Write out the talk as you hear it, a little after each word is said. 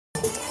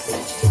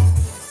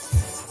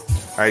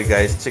Alright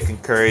guys, chicken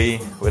curry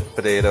with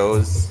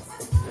potatoes.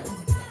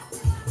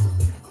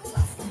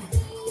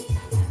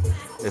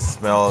 It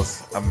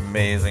smells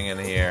amazing in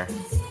here.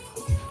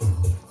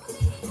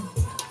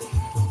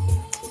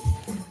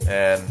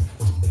 And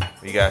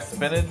we got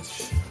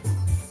spinach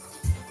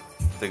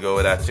to go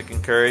with that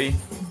chicken curry.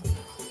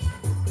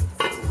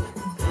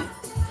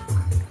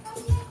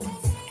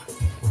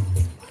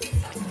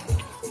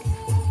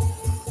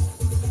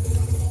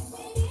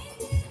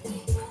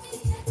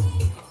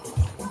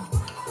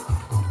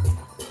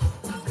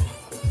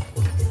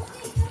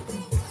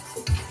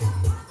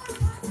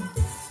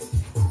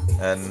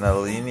 And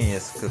Nalini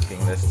is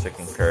cooking this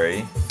chicken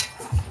curry.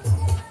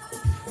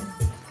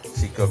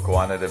 She cooked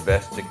one of the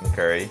best chicken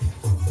curry.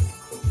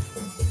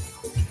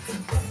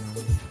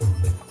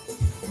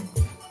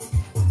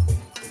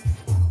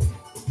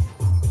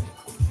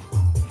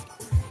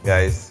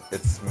 Guys,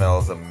 it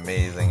smells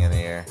amazing in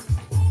here.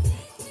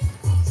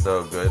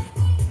 So good.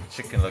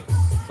 Chicken looks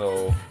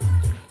so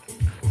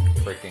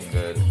freaking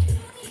good.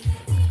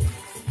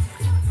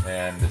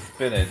 And the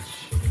spinach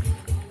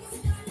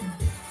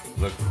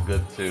looks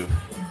good too.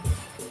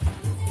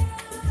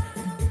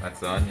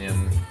 That's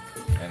onion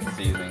and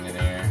seasoning in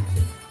here.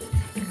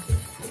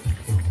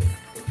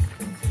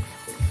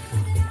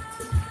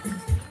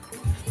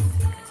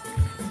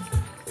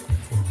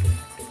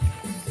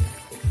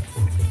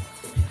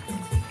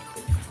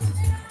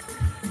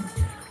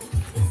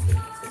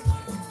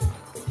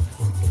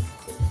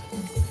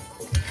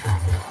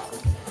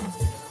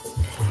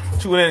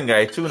 Tune in,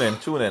 guys. Tune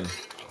in.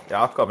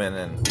 Y'all coming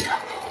in.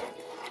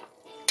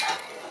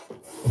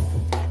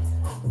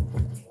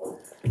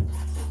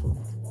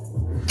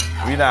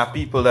 We not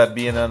people that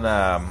being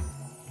on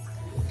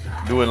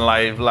doing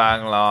live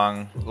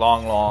long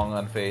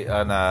on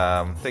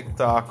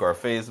TikTok or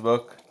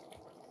Facebook.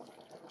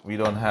 We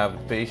don't have the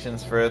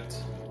patience for it,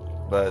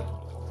 but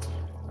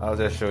I'll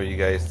just show you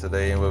guys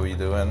today what we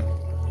doing.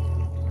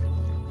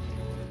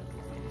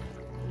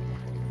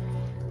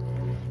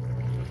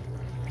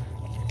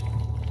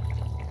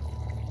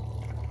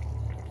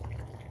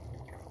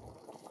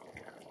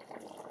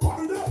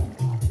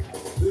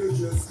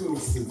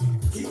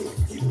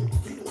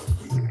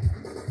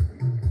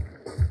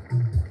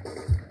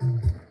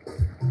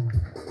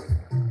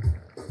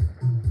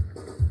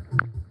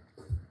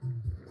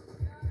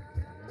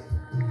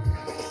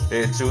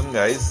 Stay tuned,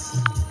 guys.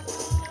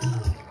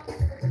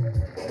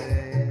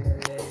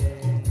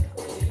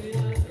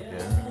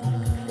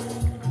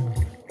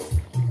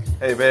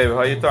 Hey babe,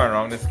 how you turn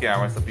around this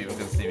camera so people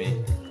can see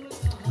me?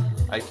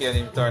 I can't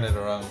even turn it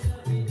around.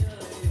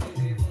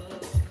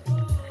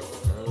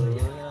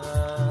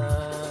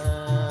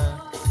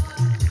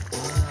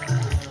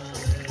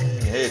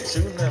 Hey,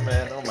 tune them,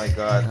 man. Oh my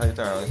god, how you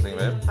turn around this thing,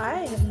 babe?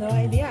 I have no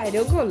idea. I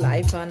don't go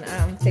live on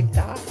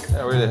TikTok.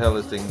 Yeah, where the hell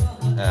is this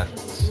thing at?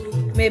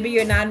 Maybe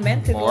you're not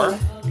meant to Or? go.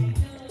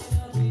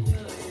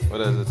 What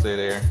does it say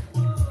there?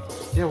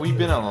 Yeah, we've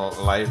been on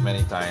live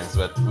many times,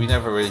 but we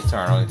never really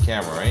turn on the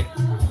camera, right?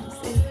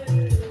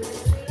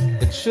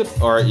 It should,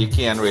 or you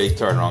can't really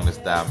turn on this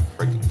damn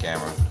freaking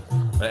camera.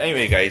 But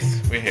anyway,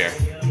 guys, we're here.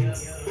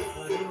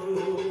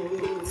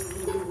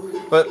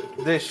 But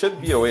there should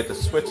be a way to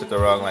switch it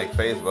around like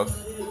Facebook.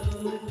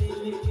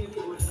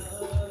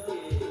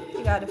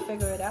 You gotta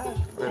figure it out.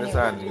 Where's this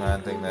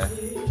anyway. Thing there?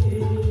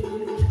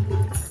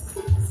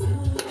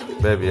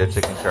 Baby, your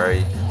chicken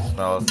curry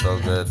smells so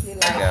good. You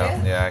like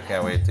it? Yeah, I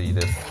can't wait to eat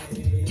it.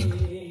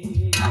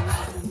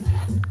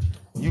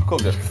 You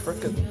cook the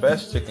freaking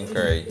best chicken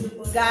curry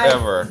Guys,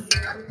 ever.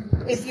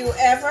 if you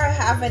ever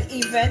have an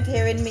event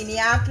here in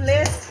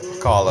Minneapolis,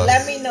 Call us.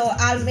 let me know.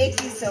 I'll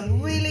make you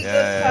some really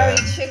good curry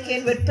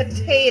chicken with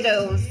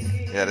potatoes.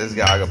 Yeah, this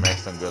guy gonna make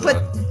some good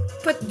ones.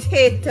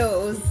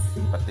 Potatoes.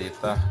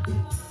 Patita.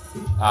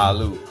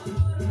 Aloo.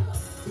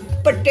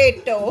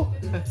 Potato.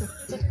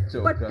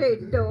 Joker.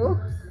 Potato.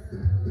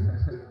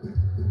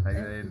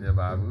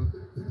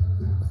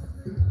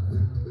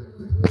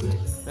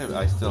 Maybe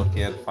I still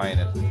can't find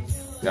it.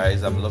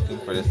 Guys, I'm looking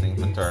for this thing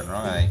to turn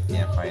around and I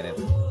can't find it.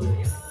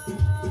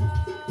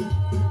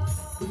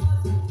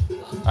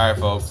 Alright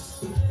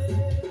folks.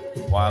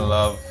 One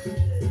love.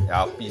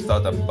 Y'all peace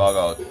out and bug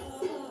out.